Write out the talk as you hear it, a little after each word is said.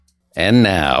And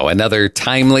now, another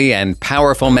timely and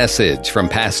powerful message from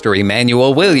Pastor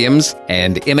Emmanuel Williams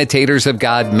and Imitators of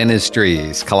God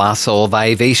Ministries, Colossal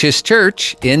Vivacious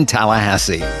Church in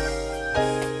Tallahassee.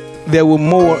 There were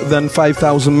more than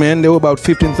 5,000 men. There were about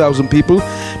 15,000 people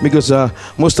because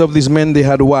most of these men, they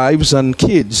had wives and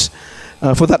kids.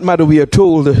 For that matter, we are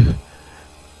told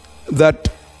that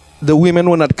the women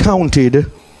were not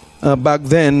counted back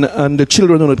then, and the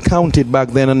children were not counted back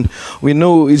then, and we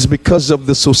know it's because of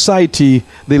the society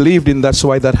they lived in. That's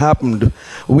why that happened.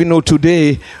 We know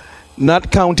today,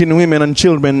 not counting women and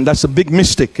children, that's a big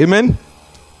mistake. Amen?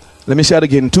 Let me say it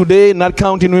again. Today, not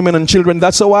counting women and children,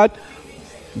 that's a what?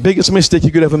 Biggest mistake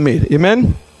you could ever make.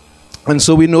 Amen? And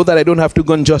so we know that I don't have to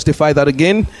go and justify that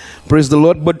again. Praise the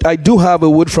Lord. But I do have a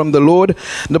word from the Lord.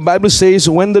 The Bible says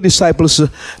when the disciples,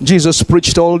 Jesus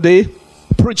preached all day,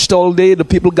 the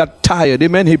people got tired.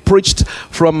 Amen. He preached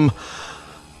from,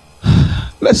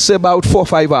 let's say, about 4 or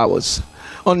 5 hours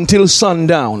until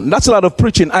sundown. That's a lot of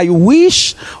preaching. I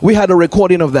wish we had a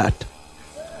recording of that.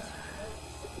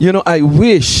 You know, I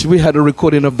wish we had a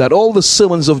recording of that. All the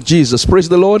sermons of Jesus. Praise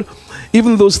the Lord.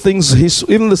 Even those things,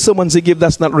 even the sermons he gave,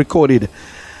 that's not recorded.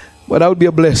 But that would be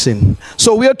a blessing.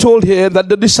 So we are told here that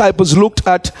the disciples looked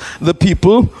at the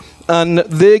people and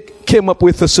they came up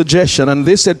with a suggestion, and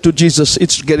they said to Jesus,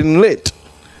 it's getting late.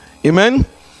 Amen?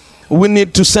 We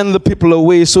need to send the people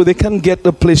away so they can get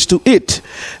a place to eat.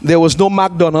 There was no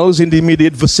McDonald's in the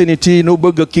immediate vicinity, no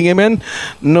Burger King, amen?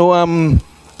 No,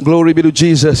 glory be to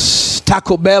Jesus,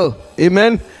 Taco Bell,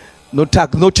 amen? No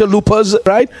chalupas,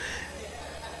 right?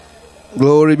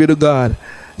 Glory be to God.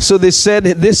 So they said,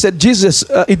 Jesus,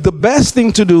 the best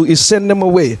thing to do is send them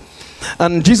away.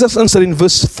 And Jesus answered in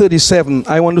verse 37.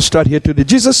 I want to start here today.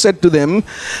 Jesus said to them,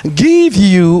 give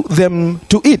you them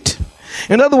to eat.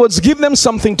 In other words, give them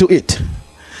something to eat.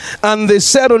 And they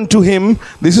said unto him,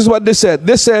 this is what they said.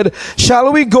 They said,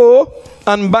 shall we go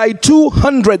and buy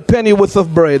 200 penny worth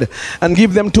of bread and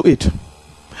give them to eat?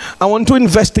 I want to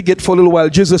investigate for a little while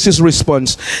Jesus'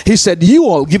 response. He said, you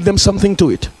all give them something to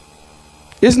eat.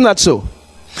 Isn't that so?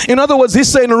 In other words, he's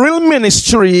saying real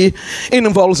ministry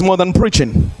involves more than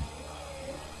preaching.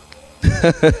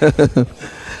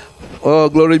 Oh,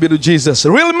 glory be to Jesus.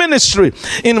 Real ministry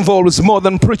involves more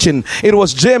than preaching. It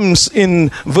was James in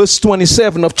verse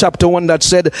 27 of chapter 1 that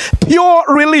said, pure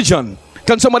religion.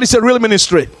 Can somebody say real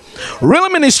ministry? Real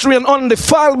ministry and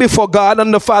undefiled before God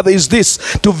and the Father is this: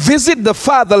 to visit the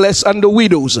fatherless and the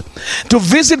widows. To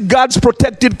visit God's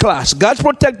protected class. God's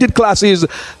protected class is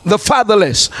the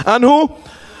fatherless. And who?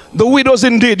 The widows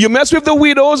indeed. You mess with the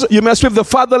widows, you mess with the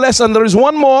fatherless, and there is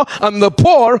one more, and the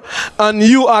poor, and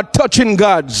you are touching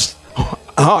God's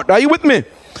heart. Are you with me?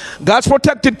 God's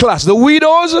protected class. The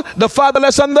widows, the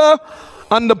fatherless, and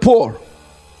the poor.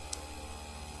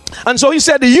 And so he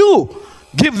said, you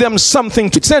give them something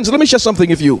to sense. Let me share something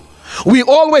with you. We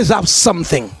always have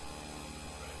something.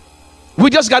 We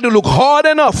just got to look hard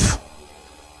enough.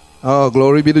 Oh,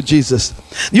 glory be to Jesus.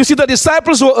 You see, the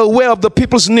disciples were aware of the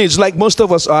people's needs like most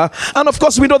of us are. And of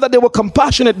course, we know that they were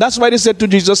compassionate. That's why they said to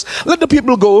Jesus, let the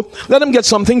people go, let them get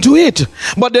something to eat.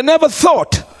 But they never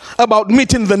thought about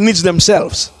meeting the needs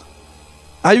themselves.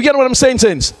 Are you getting what I'm saying,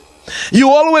 saints? You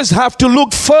always have to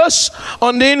look first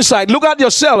on the inside. Look at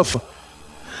yourself.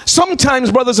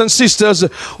 Sometimes, brothers and sisters,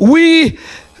 we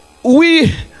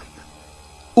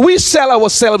sell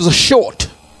ourselves short.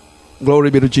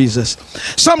 Glory be to Jesus.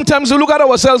 Sometimes we look at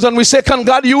ourselves and we say, can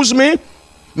God use me?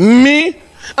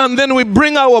 And then we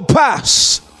bring our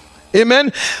past.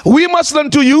 Amen. We must learn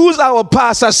to use our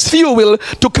past as fuel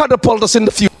to catapult us in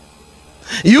the future.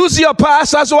 Use your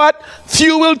past as what?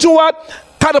 Fuel to what?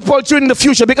 Catapult you in the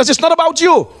future. Because it's not about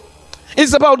you.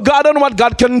 It's about God and what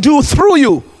God can do through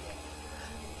you.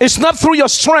 It's not through your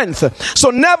strength. So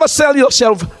never sell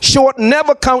yourself short.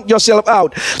 Never count yourself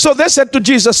out. So they said to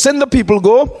Jesus, send the people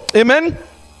go. Amen.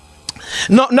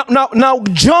 Now,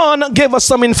 John gave us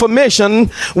some information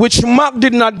which Mark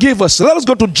did not give us. Let us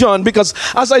go to John, because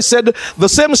as I said, the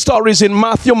same stories in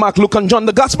Matthew, Mark, Luke, and John.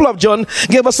 The Gospel of John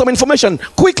gave us some information.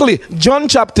 Quickly, John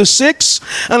chapter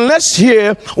 6, and let's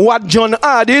hear what John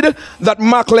added that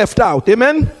Mark left out.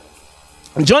 Amen.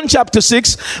 John chapter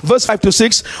 6, verse 5 to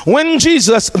 6. When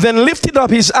Jesus then lifted up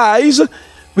his eyes,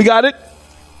 we got it,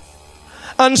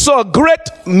 and saw a great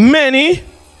many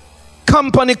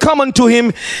company come unto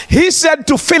him, he said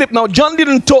to Philip. Now John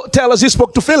didn't tell us he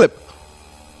spoke to Philip.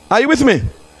 Are you with me?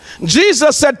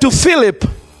 Jesus said to Philip,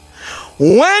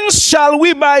 whence shall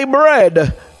we buy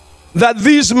bread that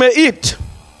these may eat?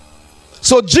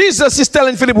 So Jesus is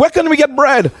telling Philip, where can we get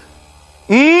bread?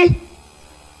 And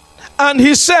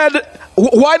he said,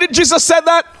 why did Jesus say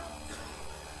that?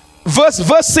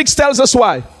 Verse 6 tells us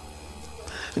why.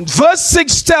 Verse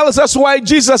 6 tells us why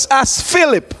Jesus asked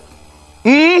Philip.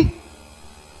 He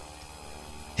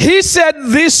said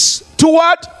this to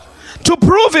what? To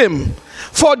prove him.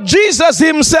 For Jesus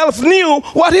himself knew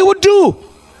what he would do.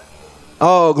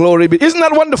 Oh, glory be. Isn't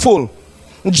that wonderful?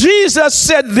 Jesus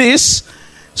said this,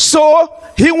 so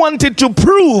he wanted to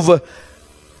prove.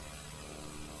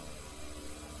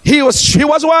 He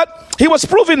was what? He was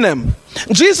proving them.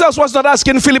 Jesus was not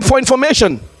asking Philip for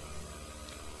information.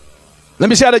 Let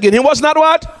me say it again. He was not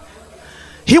what?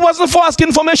 He wasn't for asking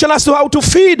information as to how to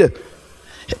feed.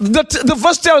 The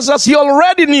verse tells us he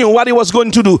already knew what he was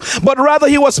going to do, but rather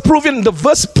he was proving. The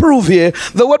verse prove here,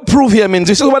 the word prove here means,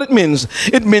 this is what it means.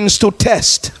 It means to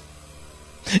test.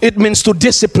 It means to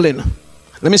discipline.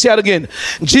 Let me say it again.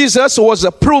 Jesus was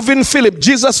proving Philip.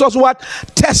 Jesus was what?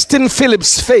 Testing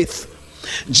Philip's faith.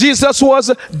 Jesus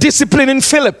was disciplining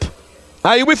Philip.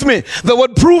 Are you with me? The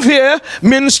word prove here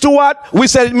means to what? We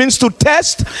said it means to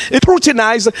test, it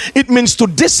routinize, it means to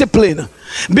discipline.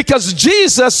 Because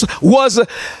Jesus was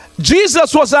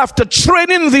after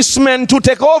training these men to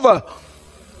take over.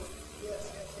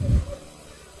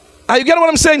 Are you getting what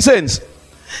I'm saying, saints?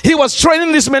 He was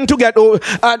training these men to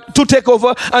take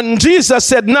over, and Jesus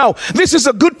said, now, this is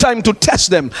a good time to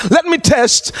test them. Let me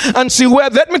test and see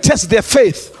let me test their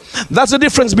faith. That's the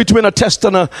difference between a test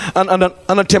and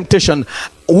a temptation.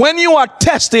 When you are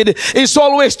tested, it's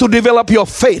always to develop your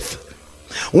faith.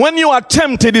 When you are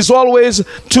tempted, it's always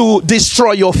to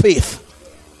destroy your faith.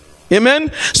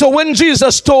 Amen. So when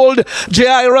Jesus told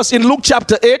Jairus in Luke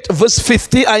chapter 8 verse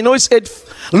 50, I know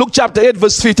it's Luke chapter 8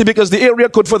 verse 50 because the area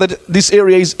code for this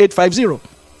area is 850.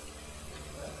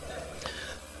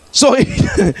 So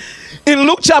in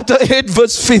Luke chapter 8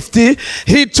 verse 50,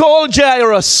 he told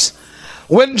Jairus,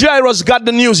 when Jairus got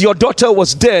the news your daughter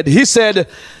was dead, he said,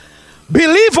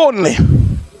 believe only,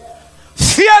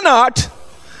 fear not,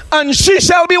 and she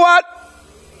shall be what?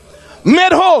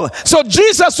 Made whole. So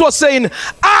Jesus was saying,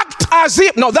 act as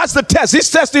if, no, that's the test.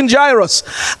 He's testing Jairus.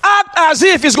 Act as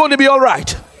if it's going to be all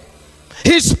right.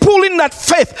 He's pulling that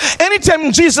faith.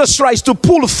 Anytime Jesus tries to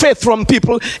pull faith from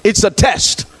people, it's a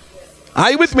test.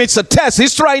 Are you with me? It's a test.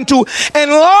 He's trying to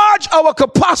enlarge our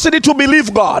capacity to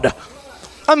believe God.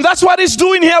 And that's what he's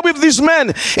doing here with these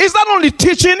men. He's not only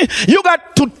teaching, you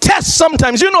got to test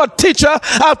sometimes. You know, a teacher,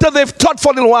 after they've taught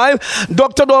for a little while,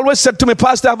 Dr. always said to me,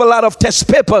 Pastor, I have a lot of test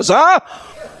papers, huh?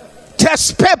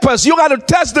 Test papers. You got to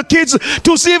test the kids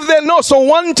to see if they know. So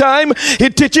one time he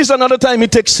teaches, another time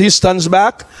he stands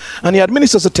back and he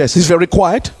administers a test. He's very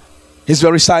quiet. He's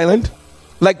very silent.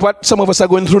 Like what some of us are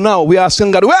going through now. We're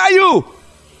asking God, where are you?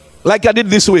 Like I did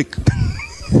this week.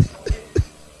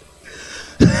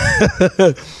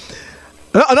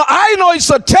 No, I know it's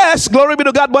a test, glory be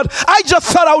to God, but I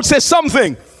just thought I would say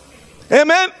something.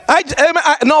 Amen.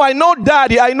 I know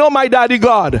daddy. I know my daddy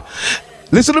God.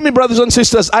 Listen to me, brothers and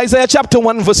sisters. Isaiah chapter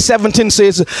 1 verse 17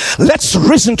 says, let's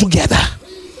reason together.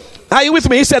 Are you with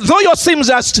me? He said, though your sins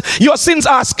are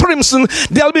as crimson,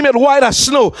 they'll be made white as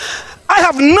snow. I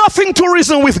have nothing to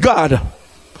reason with God.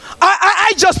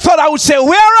 I just thought I would say,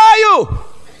 where are you?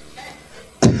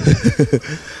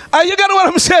 Are you getting what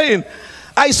I'm saying?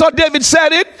 I saw David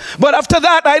said it, but after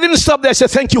that I didn't stop there. I said,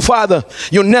 thank you, Father.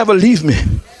 You never leave me,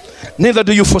 neither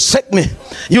do you forsake me.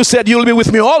 You said you'll be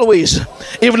with me always,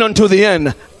 even unto the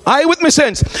end. Are you with me,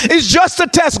 saints? It's just a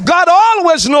test. God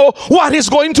always knows what he's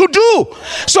going to do.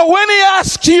 So when he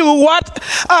asks you, what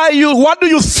do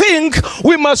you think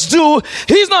we must do?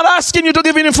 He's not asking you to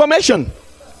give him information.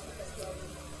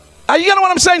 Are you getting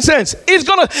what I'm saying, saints?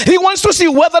 He wants to see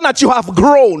whether or not you have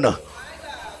grown.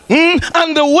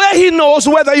 And the way he knows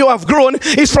whether you have grown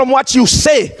is from what you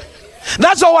say.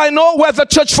 That's how I know whether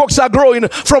church folks are growing,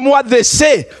 from what they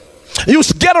say. You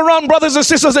get around brothers and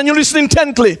sisters and you listen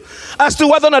intently as to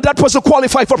whether or not that person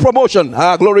qualified for promotion.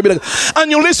 Glory be to God.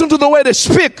 And you listen to the way they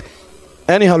speak.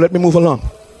 Anyhow, let me move along.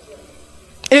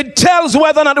 It tells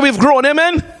whether or not we've grown.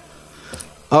 Amen.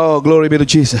 Oh, glory be to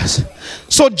Jesus.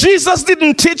 So Jesus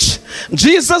didn't teach.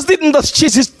 Jesus didn't just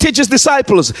teach his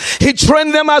disciples. He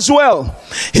trained them as well.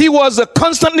 He was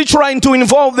constantly trying to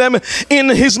involve them in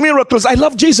his miracles. I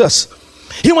love Jesus.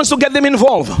 He wants to get them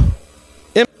involved.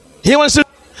 He wants to,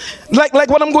 like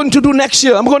what I'm going to do next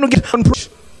year. I'm going to get on.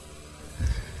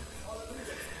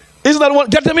 Isn't that what?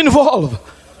 Get them involved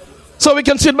so we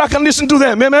can sit back and listen to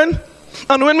them. Amen.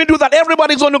 And when we do that,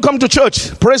 everybody's going to come to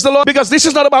church. Praise the Lord. Because this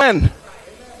is not about men.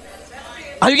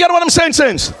 Are you getting what I'm saying,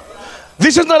 saints?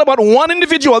 This is not about one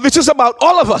individual. This is about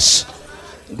all of us.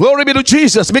 Glory be to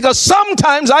Jesus. Because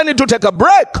sometimes I need to take a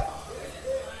break.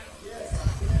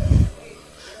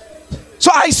 So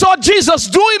I saw Jesus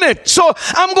doing it. So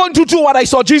I'm going to do what I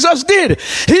saw Jesus did.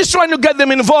 He's trying to get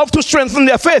them involved to strengthen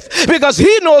their faith because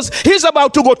he knows he's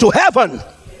about to go to heaven.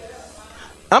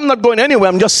 I'm not going anywhere.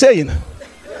 I'm just saying.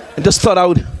 I just thought I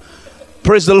would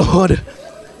praise the Lord.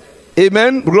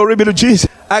 Amen. Glory be to Jesus.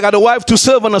 I got a wife to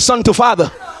serve and a son to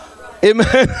father.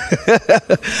 Amen.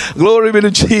 Glory be to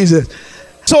Jesus.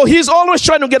 So he's always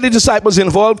trying to get the disciples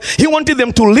involved. He wanted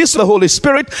them to listen to the Holy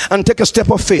Spirit and take a step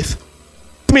of faith.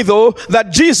 Me though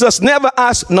that Jesus never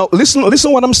asked, no, listen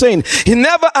what I'm saying. He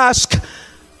never asked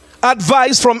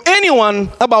advice from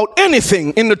anyone about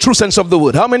anything in the true sense of the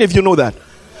word. How many of you know that?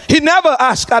 He never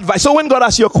asked advice. So when God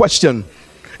asks you a question,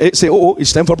 say, oh,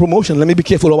 it's time for promotion. Let me be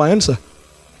careful how I answer.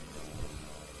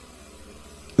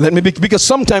 Because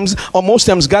sometimes or most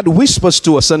times God whispers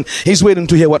to us and he's waiting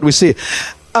to hear what we say.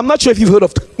 I'm not sure if you've heard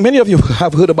of, many of you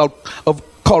have heard about of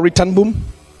Corrie ten Boom.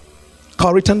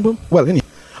 Corrie ten Boom? Well, anyway.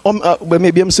 Well,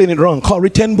 maybe I'm saying it wrong. Corrie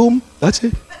ten Boom. That's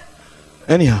it.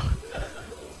 Anyhow.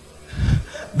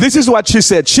 This is what she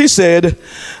said. She said,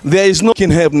 there is no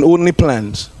in heaven, only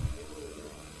plans.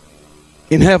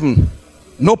 In heaven,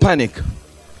 no panic.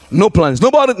 No plans.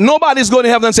 Nobody's going to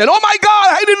heaven and said, oh my God,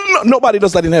 I didn't know. Nobody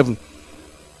does that in heaven.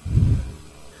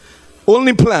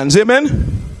 Only plans.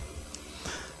 Amen.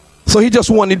 So he just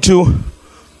wanted to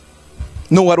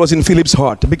know what was in Philip's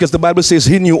heart. Because the Bible says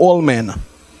he knew all men.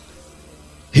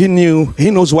 He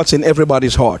knows what's in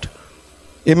everybody's heart.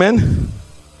 Amen.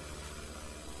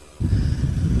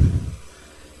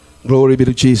 Glory be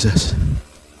to Jesus.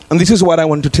 And this is what I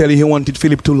want to tell you. He wanted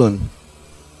Philip to learn.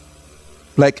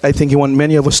 Like I think he wants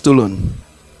many of us to learn.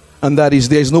 And that is,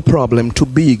 there is no problem too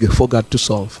big for God to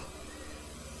solve.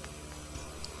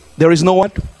 There is no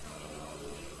what?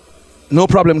 No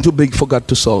problem too big for God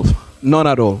to solve. None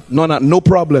at all. No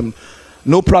problem.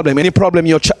 No problem. Any problem,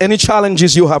 any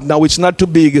challenges you have now, it's not too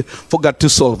big for God to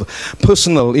solve.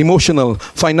 Personal, emotional,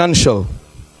 financial,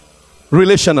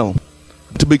 relational,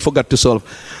 too big for God to solve.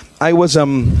 I was,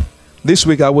 this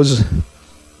week I was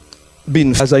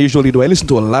being, as I usually do, I listen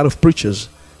to a lot of preachers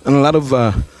and a lot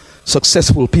of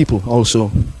successful people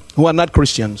also who are not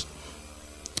Christians.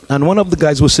 And one of the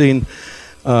guys was saying,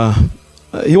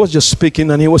 he was just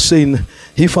speaking and he was saying,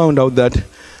 he found out that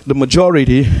the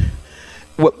majority,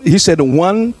 well, he said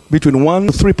between 1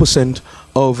 to 3%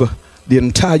 of the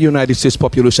entire United States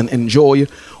population enjoy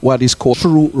what is called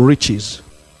true riches.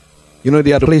 You know,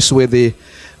 they are the place where they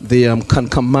can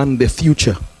command their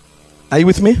future. Are you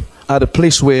with me? At a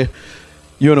place where,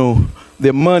 you know,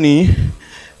 their money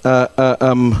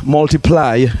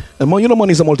multiply. You know,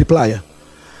 money is a multiplier.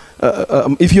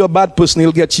 If you're a bad person,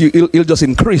 he'll just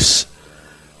increase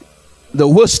the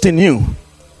worst in you.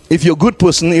 If you're a good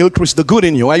person, he'll increase the good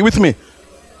in you. Are you with me?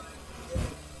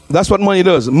 That's what money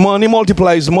does. Money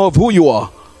multiplies more of who you are.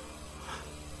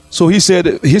 So he was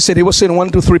saying 1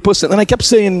 to 3%. And I kept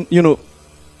saying, you know,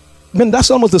 man, that's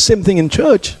almost the same thing in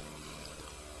church.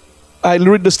 I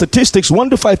read the statistics.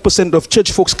 1 to 5% of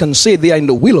church folks can say they are in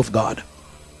the will of God.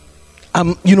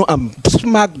 I'm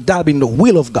smack dab in the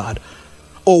will of God.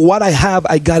 Or what I have,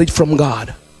 I got it from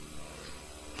God.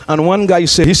 And one guy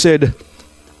said,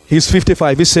 he's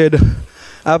 55. He said,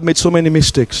 I've made so many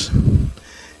mistakes.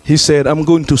 He said, I'm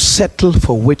going to settle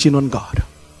for waiting on God.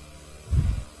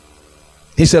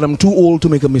 He said, I'm too old to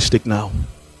make a mistake now.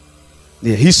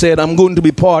 Yeah, he said, I'm going to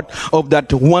be part of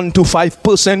that 1 to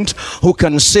 5% who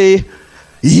can say,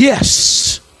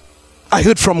 yes, I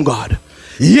heard from God.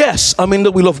 Yes, I'm in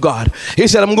the will of God. He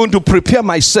said, I'm going to prepare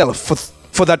myself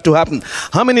for that to happen.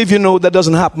 How many of you know that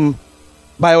doesn't happen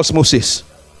by osmosis?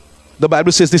 The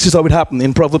Bible says this is how it happened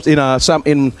in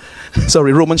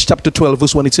Romans chapter 12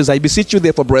 verse 1. It says, I beseech you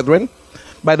therefore, brethren,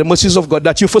 by the mercies of God,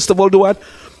 that you first of all do what?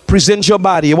 Present your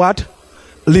body, what?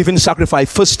 Living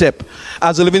sacrifice. First step.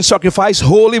 As a living sacrifice,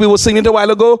 holy, we were singing it a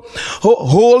while ago.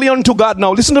 Holy unto God.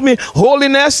 Now listen to me.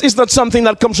 Holiness is not something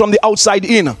that comes from the outside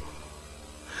in.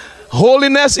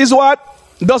 Holiness is what?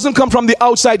 Doesn't come from the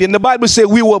outside in. The Bible says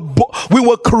we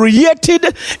were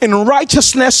created in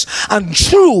righteousness and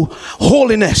true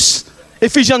holiness.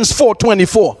 Ephesians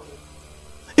 4:24.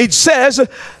 It says,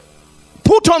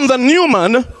 put on the new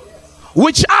man,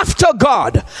 which after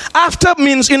God. After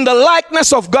means in the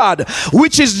likeness of God,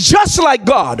 which is just like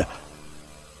God.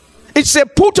 It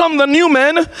said, put on the new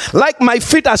man, like my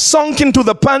feet are sunk into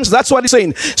the pants. That's what it's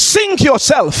saying. Sink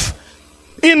yourself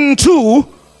into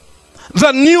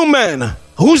the new man.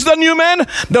 Who's the new man?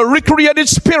 The recreated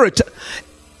spirit.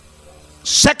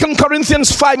 2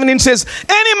 Corinthians 5 and it says,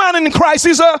 any man in Christ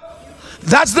is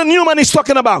that's the new man he's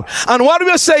talking about. And what we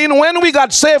are saying, when we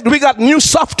got saved, we got new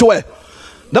software.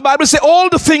 The Bible says all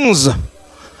the things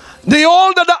The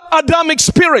old Adamic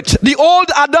spirit,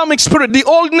 the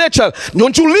old nature.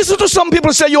 Don't you listen to some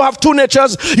people say you have two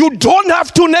natures. You don't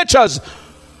have two natures.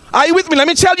 Are you with me? Let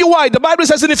me tell you why. The Bible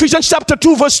says in Ephesians chapter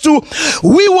 2 verse 2,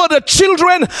 we were the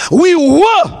children. We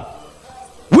were.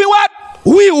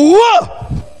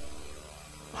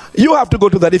 You have to go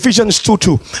to that, Ephesians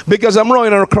 2:2, because I'm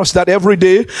running across that every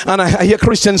day, and I hear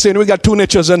Christians saying we got two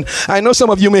natures, and I know some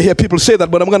of you may hear people say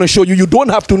that, but I'm going to show you don't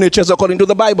have two natures according to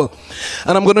the Bible,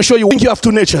 and I'm going to show you think you have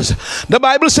two natures. The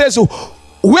Bible says,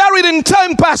 wherein in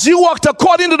time past you walked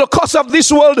according to the course of this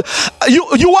world,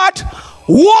 you what?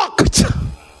 Walked.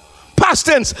 Past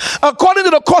tense, according to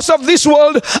the course of this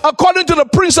world, according to the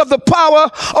prince of the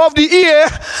power of the air,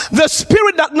 the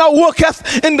spirit that now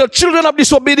worketh in the children of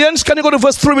disobedience. Can you go to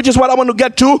verse 3, which is what I want to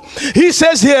get to? He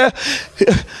says here,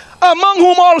 among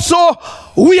whom also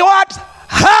we what?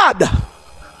 Had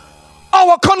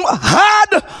our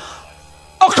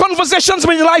conversations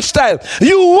with lifestyle.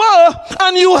 You were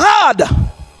and you had.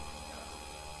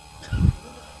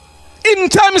 In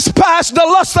times past, the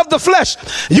lust of the flesh.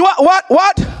 You are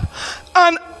what?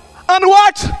 And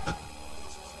what?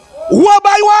 Were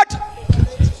by what?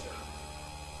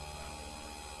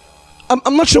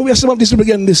 I'm not sure where some of these people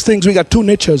getting these things. We got two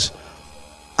natures.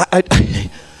 A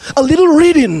little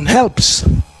reading helps.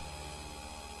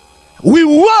 We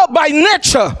were by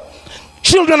nature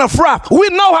children of wrath. We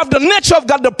now have the nature of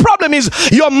God. The problem is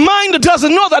your mind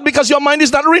doesn't know that because your mind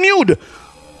is not renewed.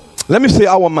 Let me say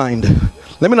our mind.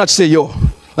 Let me not say your.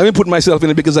 Let me put myself in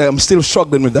it because I am still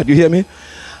struggling with that. You hear me?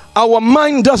 Our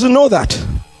mind doesn't know that.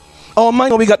 Our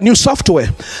mind, we got new software.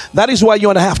 That is why you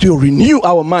and I have to renew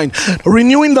our mind.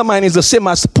 Renewing the mind is the same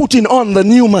as putting on the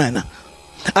new man.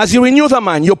 As you renew the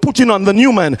mind, you're putting on the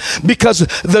new man, because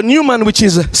the new man which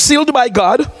is sealed by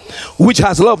God, which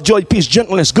has love, joy, peace,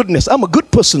 gentleness, goodness. I'm a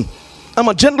good person. I'm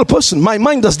a gentle person. My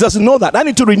mind doesn't know that. I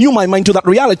need to renew my mind to that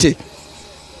reality.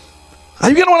 Are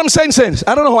you getting what I'm saying, saints?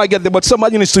 I don't know how I get there, but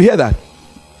somebody needs to hear that.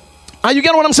 Are you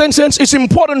getting what I'm saying, saints? It's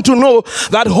important to know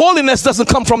that holiness doesn't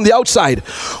come from the outside.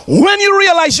 When you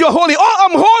realize you're holy, oh,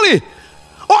 I'm holy.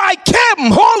 Oh, I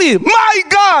came holy. My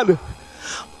God.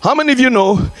 How many of you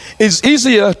know it's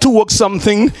easier to work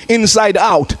something inside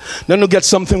out than to get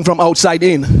something from outside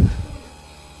in?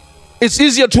 It's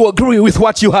easier to agree with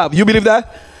what you have. You believe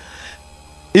that?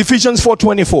 Ephesians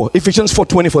 4:24. Ephesians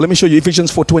 4:24. Let me show you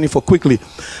Ephesians 4:24 quickly.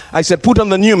 I said, put on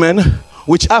the new man,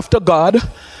 which after God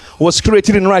was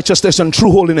created in righteousness and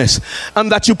true holiness.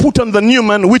 And that you put on the new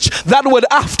man, which that word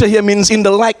after here means in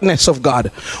the likeness of God.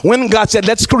 When God said,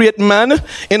 let's create man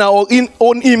in our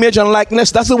own image and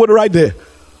likeness, that's the word right there.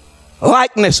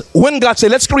 Likeness. When God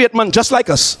said, let's create man just like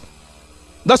us.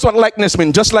 That's what likeness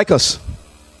means, just like us.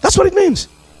 That's what it means.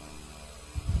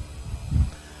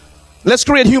 Let's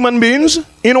create human beings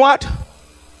in what?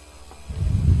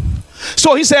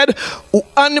 So he said,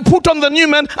 and put on the new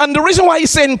man. And the reason why he's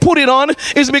saying put it on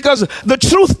is because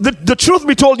the truth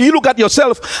be told, you look at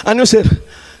yourself and you say,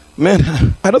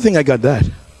 man, I don't think I got that.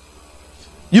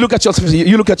 You look at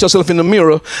yourself in the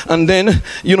mirror, and then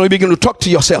you begin to talk to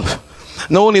yourself.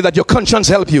 Not only that, your conscience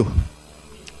help you.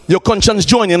 Your conscience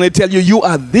join you and they tell you, you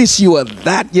are this, you are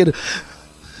that.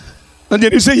 And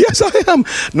then you say, yes, I am.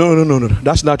 No.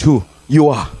 That's not who you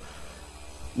are.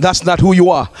 That's not who you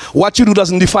are. What you do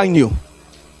doesn't define you.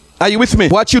 Are you with me?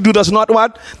 What you do does not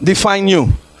what? Define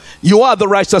you. You are the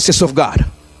righteousness of God.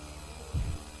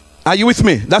 Are you with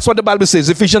me? That's what the Bible says.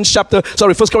 1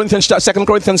 Corinthians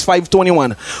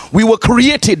 5:21. We were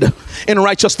created in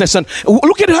righteousness. And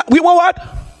look at it. We were what?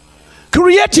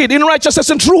 Created in righteousness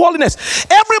and true holiness.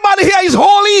 Everybody here is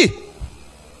holy.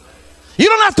 You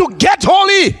don't have to get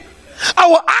holy.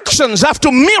 Our actions have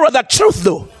to mirror that truth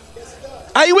though.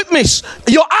 Are you with me?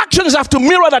 Your actions have to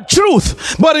mirror that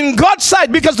truth. But in God's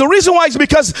sight, because the reason why is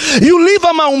because you live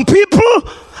among people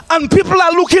and people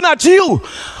are looking at you.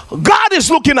 God is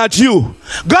looking at you.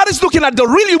 God is looking at the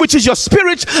real you, which is your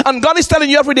spirit. And God is telling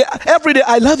you every day,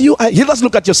 I love you. He doesn't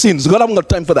look at your sins. God hasn't got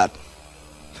time for that.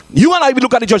 You and I will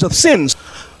look at each other's sins.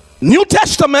 New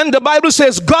Testament, the Bible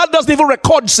says God doesn't even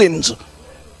record sins.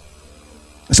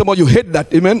 Some of you hate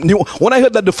that, amen. When I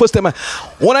heard that the first time, I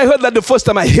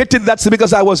hated that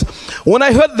because when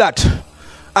I heard that,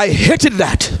 I hated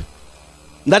that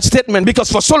statement, because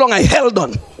for so long I held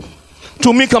on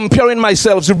to me comparing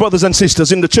myself with brothers and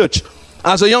sisters in the church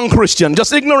as a young Christian,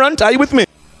 just ignorant. Are you with me?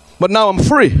 But now I'm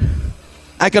free.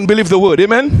 I can believe the word,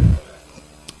 amen.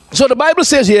 So the Bible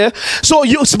says here, so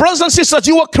you brothers and sisters,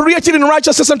 you were created in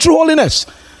righteousness and true holiness.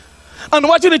 And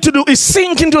what you need to do is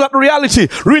sink into that reality.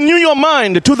 Renew your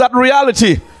mind to that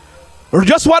reality.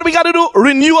 Just what we got to do,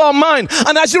 renew our mind.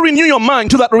 And as you renew your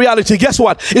mind to that reality, guess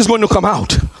what? It's going to come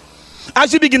out.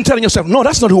 As you begin telling yourself, no,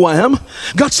 that's not who I am.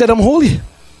 God said I'm holy.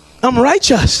 I'm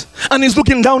righteous. And he's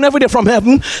looking down every day from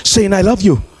heaven saying, I love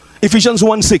you. Ephesians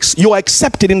 1:6, you are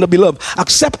accepted in the beloved.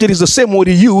 Accepted is the same word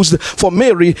he used for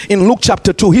Mary in Luke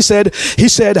chapter 2. He said,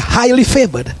 highly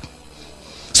favored.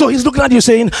 So he's looking at you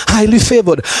saying, highly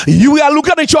favored. We are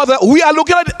looking at each other. We are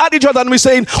looking at each other and we're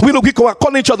saying, we are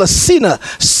calling each other sinner.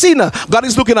 God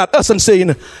is looking at us and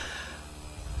saying,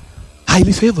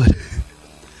 highly favored.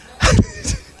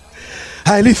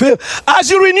 Highly favored.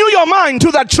 As you renew your mind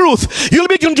to that truth, you'll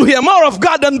begin to hear more of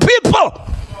God than people.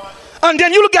 And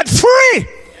then you'll get free.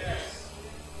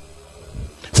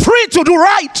 Free to do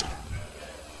right.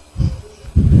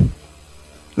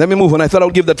 Let me move on. I thought I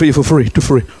would give that to you for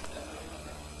free.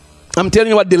 I'm telling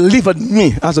you what delivered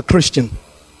me as a Christian.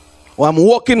 Well, I'm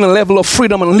walking in a level of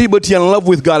freedom and liberty and love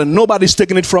with God, and nobody's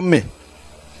taking it from me.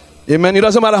 Amen. It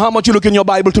doesn't matter how much you look in your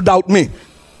Bible to doubt me.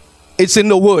 It's in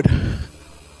the Word.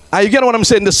 You get what I'm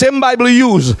saying? The same Bible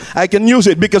you use, I can use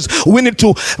it, because we need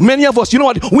to, many of us, you know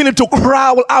what? We need to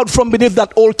crawl out from beneath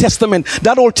that Old Testament.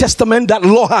 That Old Testament, that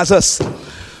law has us.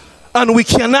 And we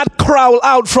cannot crawl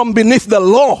out from beneath the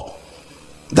law.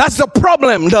 That's the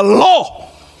problem, the law.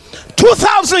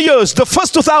 2,000 years, the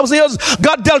first 2,000 years,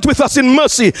 God dealt with us in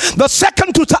mercy. The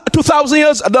second 2,000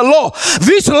 years, the law.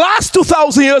 These last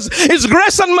 2,000 years is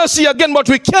grace and mercy again, but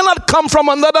we cannot come from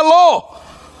under the law.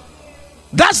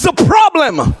 That's the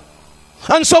problem.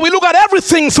 And so we look at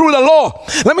everything through the law.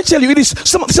 Let me tell you, it is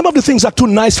some of the things are too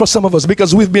nice for some of us,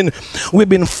 because we've been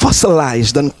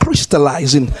fossilized and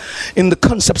crystallized in the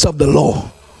concepts of the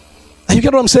law. And you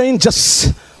get what I'm saying?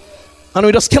 And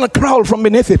we just cannot crawl from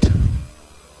beneath it.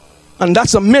 And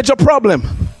that's a major problem.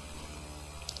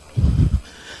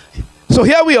 So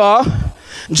here we are.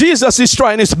 Jesus is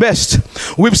trying his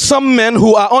best with some men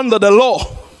who are under the law.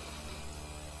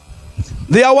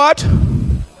 They are what?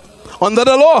 Under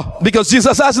the law, because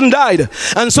Jesus hasn't died.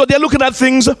 And so they're looking at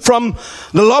things from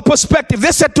the law perspective.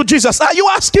 They said to Jesus, are you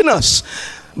asking us?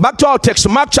 Back to our text,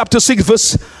 Mark chapter 6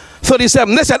 verse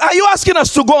 37. They said, are you asking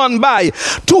us to go and buy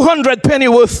 200 penny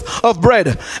worth of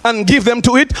bread and give them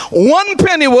to eat? 1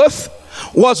 penny worth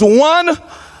was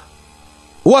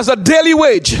a daily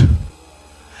wage.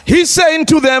 He's saying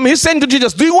to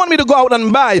Jesus, do you want me to go out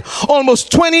and buy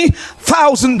almost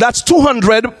 20,000? That's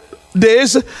 200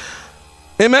 days.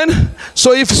 Amen.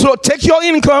 So take your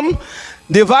income,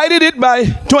 divided it by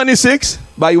 26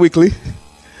 bi-weekly,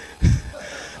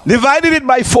 divided it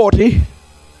by 40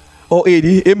 or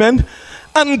 80. Amen.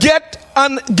 And get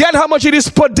how much it is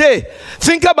per day.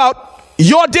 Think about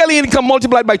your daily income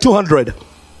multiplied by 200.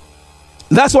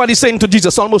 That's what he's saying to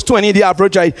Jesus. Almost 20. The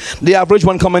average,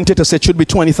 one commentator said, should be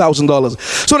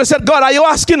 $20,000. So they said, God, are you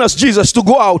asking us, Jesus, to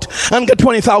go out and get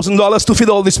 $20,000 to feed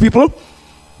all these people?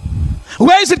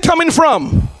 Where is it coming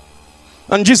from?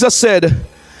 And Jesus said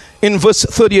in verse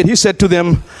 38, he said to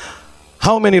them,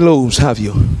 how many loaves have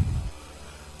you?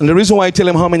 And the reason why I tell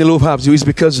him how many loaves have you is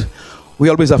because we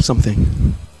always have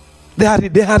something. They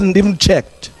hadn't even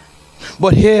checked.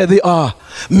 But here they are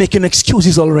making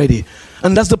excuses already.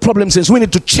 And that's the problem, since we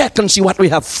need to check and see what we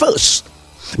have first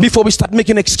before we start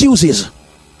making excuses.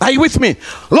 Are you with me?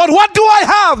 Lord, what do I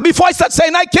have? Before I start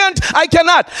saying I can't, I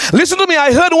cannot. Listen to me.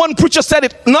 I heard one preacher said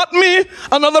it. Not me.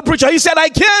 Another preacher. He said, I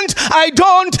can't, I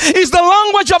don't is the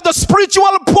language of the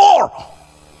spiritual poor.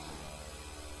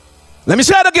 Let me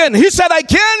say it again. He said, I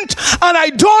can't and I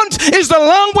don't is the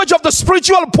language of the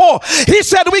spiritual poor. He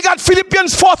said, we got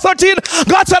Philippians 4:13.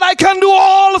 God said, I can do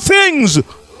all things.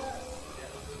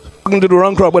 I'm going to do the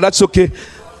wrong crowd, but that's okay.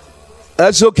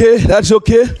 That's okay. That's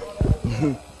okay.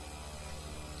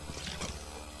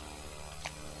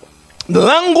 The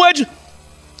language,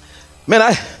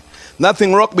 man,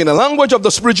 nothing rocked me. The language of the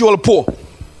spiritual poor.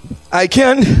 I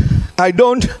can, I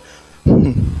don't.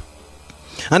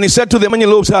 And he said to them, how many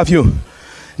loaves have you?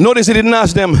 Notice he didn't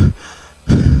ask them,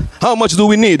 how much do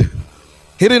we need?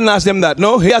 He didn't ask them that.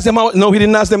 No, he asked them, no, he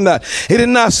didn't ask them that. He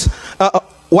didn't ask,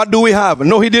 what do we have?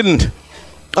 No, he didn't.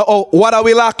 What are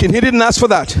we lacking? He didn't ask for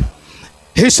that.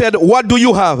 He said, what do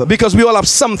you have? Because we all have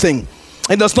something.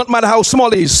 It does not matter how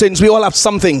small it is, since we all have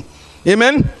something.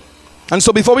 Amen. And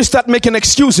so before we start making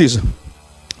excuses,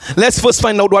 let's first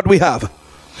find out what we have.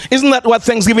 Isn't that what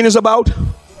Thanksgiving is about?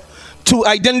 To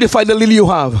identify the little you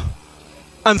have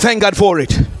and thank God for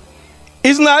it.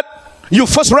 Isn't that? You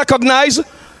first recognize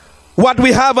what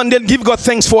we have and then give God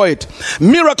thanks for it.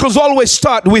 Miracles always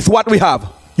start with what we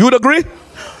have. You would agree?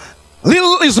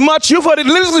 Little is much. You've heard it.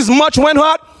 Little is much when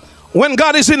what? When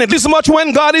God is in it. This much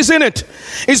when God is in it.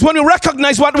 It's when we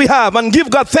recognize what we have and give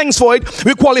God thanks for it,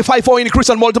 we qualify for increase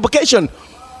and multiplication.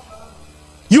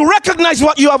 You recognize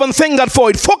what you have and thank God for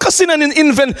it. Focusing and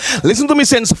listen to me,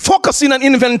 saints. Focusing and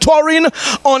inventorying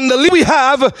on the little we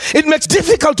have, it makes it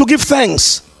difficult to give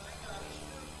thanks.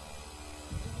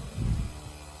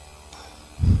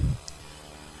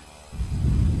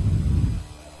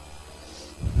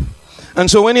 And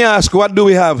so when he asked, what do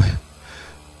we have?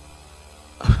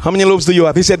 How many loaves do you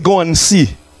have? He said, go and see.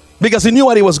 Because he knew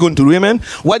what he was going to do. Amen.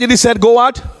 Why did he say go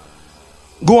out?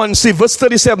 Go and see. Verse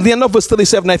 37, the end of verse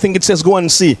 37, I think it says go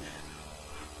and see.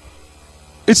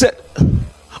 It said,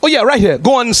 oh yeah, right here,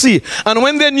 go and see. And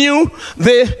when they knew,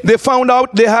 they found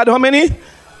out they had how many?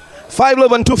 5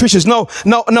 loaves and 2 fishes. Now,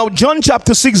 John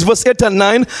chapter 6, verse 8 and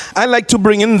 9, I like to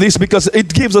bring in this because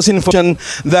it gives us information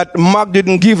that Mark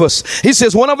didn't give us. He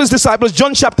says, one of his disciples,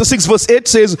 John chapter 6, verse 8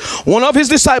 says, one of his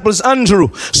disciples, Andrew.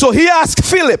 So he asked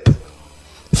Philip.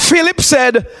 Philip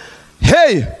said,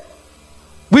 hey,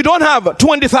 we don't have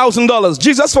 $20,000.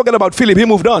 Jesus forgot about Philip. He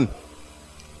moved on.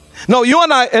 Now, you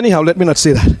and I, anyhow, let me not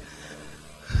say that.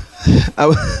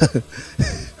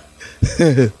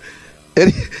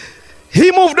 He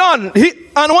moved on.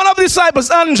 And one of the disciples,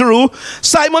 Andrew,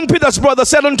 Simon Peter's brother,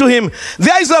 said unto him,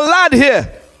 there is a lad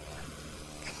here.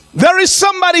 There is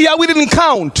somebody here we didn't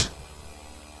count.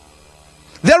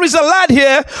 There is a lad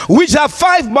here which have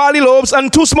 5 barley loaves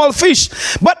and 2 small fish.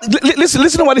 But listen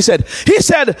to what he said. He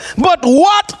said, but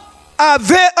what are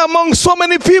there among so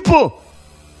many people?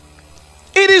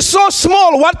 It is so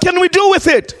small. What can we do with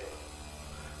it?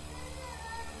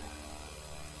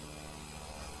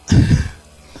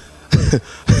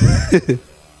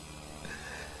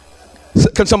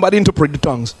 Can somebody interpret the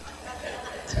tongues?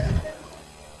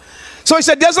 So he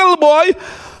said, there's a little boy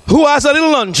who has a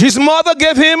little lunch. His mother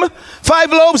gave him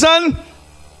 5 loaves and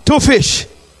 2 fish.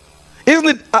 Isn't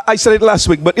it, I said it last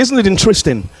week, but isn't it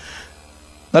interesting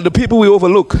that the people we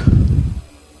overlook,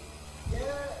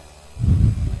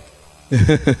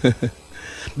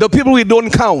 the people we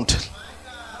don't count,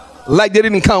 like they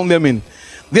didn't count them in,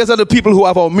 these are the people who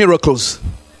have our miracles.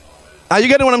 Are you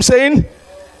getting what I'm saying?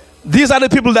 These are the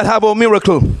people that have our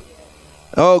miracle.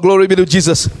 Oh, glory be to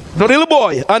Jesus. The little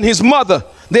boy and his mother,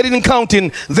 they didn't count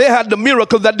in. They had the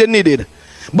miracle that they needed.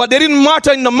 But they didn't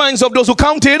matter in the minds of those who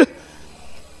counted.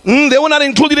 They were not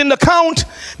included in the count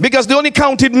because they only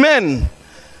counted men.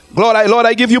 Lord,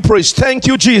 I give you praise. Thank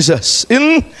you, Jesus.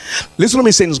 Listen to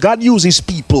me, saints. God uses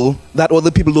people that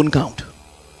other people don't count.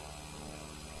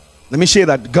 Let me share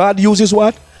that. God uses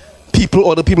what? People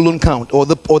or the people don't count. Or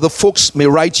the folks may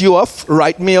write you off,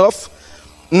 write me off.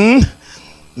 And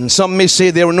some may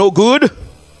say they're no good.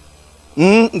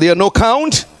 They are no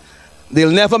count.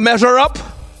 They'll never measure up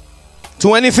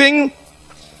to anything.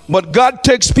 But God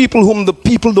takes people whom the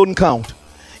people don't count.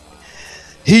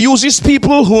 He uses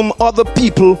people whom other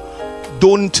people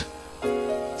don't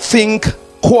think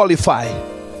qualify.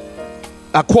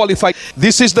 Are qualified.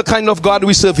 This is the kind of God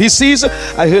we serve. He sees,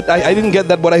 I didn't get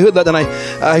that, but I heard that, and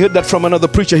I heard that from another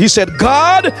preacher. He said,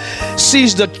 God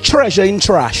sees the treasure in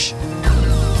trash.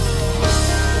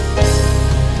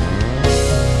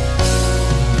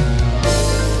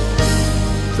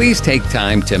 Please take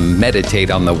time to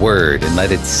meditate on the Word and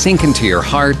let it sink into your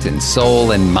heart and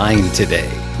soul and mind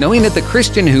today, knowing that the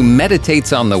Christian who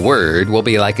meditates on the Word will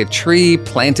be like a tree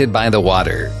planted by the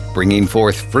water, bringing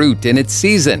forth fruit in its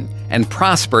season and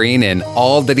prospering in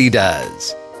all that he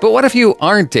does. But what if you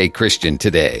aren't a Christian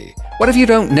today? What if you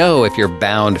don't know if you're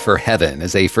bound for heaven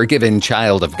as a forgiven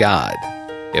child of God?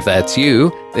 If that's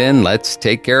you, then let's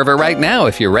take care of it right now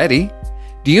if you're ready.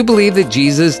 Do you believe that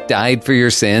Jesus died for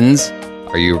your sins?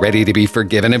 Are you ready to be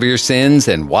forgiven of your sins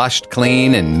and washed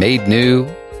clean and made new?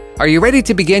 Are you ready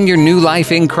to begin your new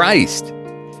life in Christ?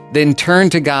 Then turn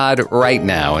to God right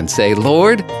now and say,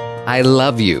 Lord, I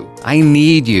love you. I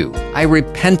need you. I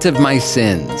repent of my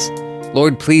sins.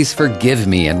 Lord, please forgive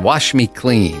me and wash me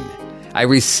clean. I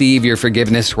receive your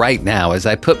forgiveness right now as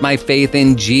I put my faith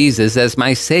in Jesus as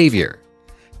my Savior.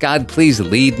 God, please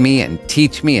lead me and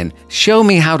teach me and show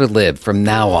me how to live from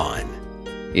now on.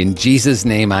 In Jesus'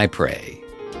 name I pray.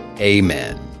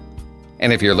 Amen.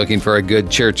 And if you're looking for a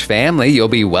good church family, you'll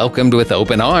be welcomed with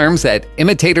open arms at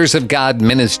Imitators of God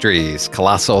Ministries,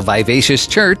 Colossal Vivacious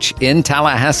Church in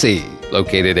Tallahassee,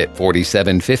 located at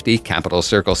 4750 Capitol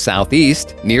Circle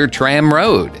Southeast near Tram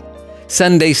Road.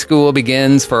 Sunday school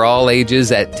begins for all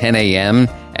ages at 10 a.m.,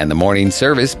 and the morning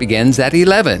service begins at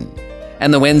 11,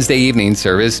 and the Wednesday evening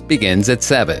service begins at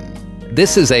 7.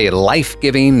 This is a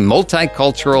life-giving,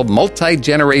 multicultural,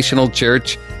 multi-generational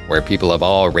church where people of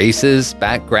all races,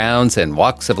 backgrounds, and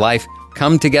walks of life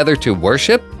come together to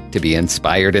worship, to be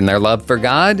inspired in their love for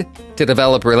God, to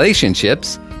develop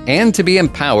relationships, and to be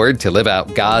empowered to live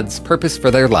out God's purpose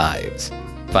for their lives.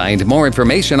 Find more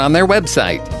information on their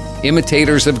website,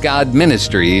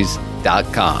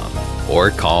 ImitatorsOfGodMinistries.com,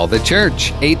 or call the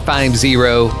church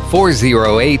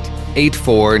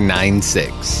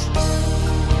 850-408-8496.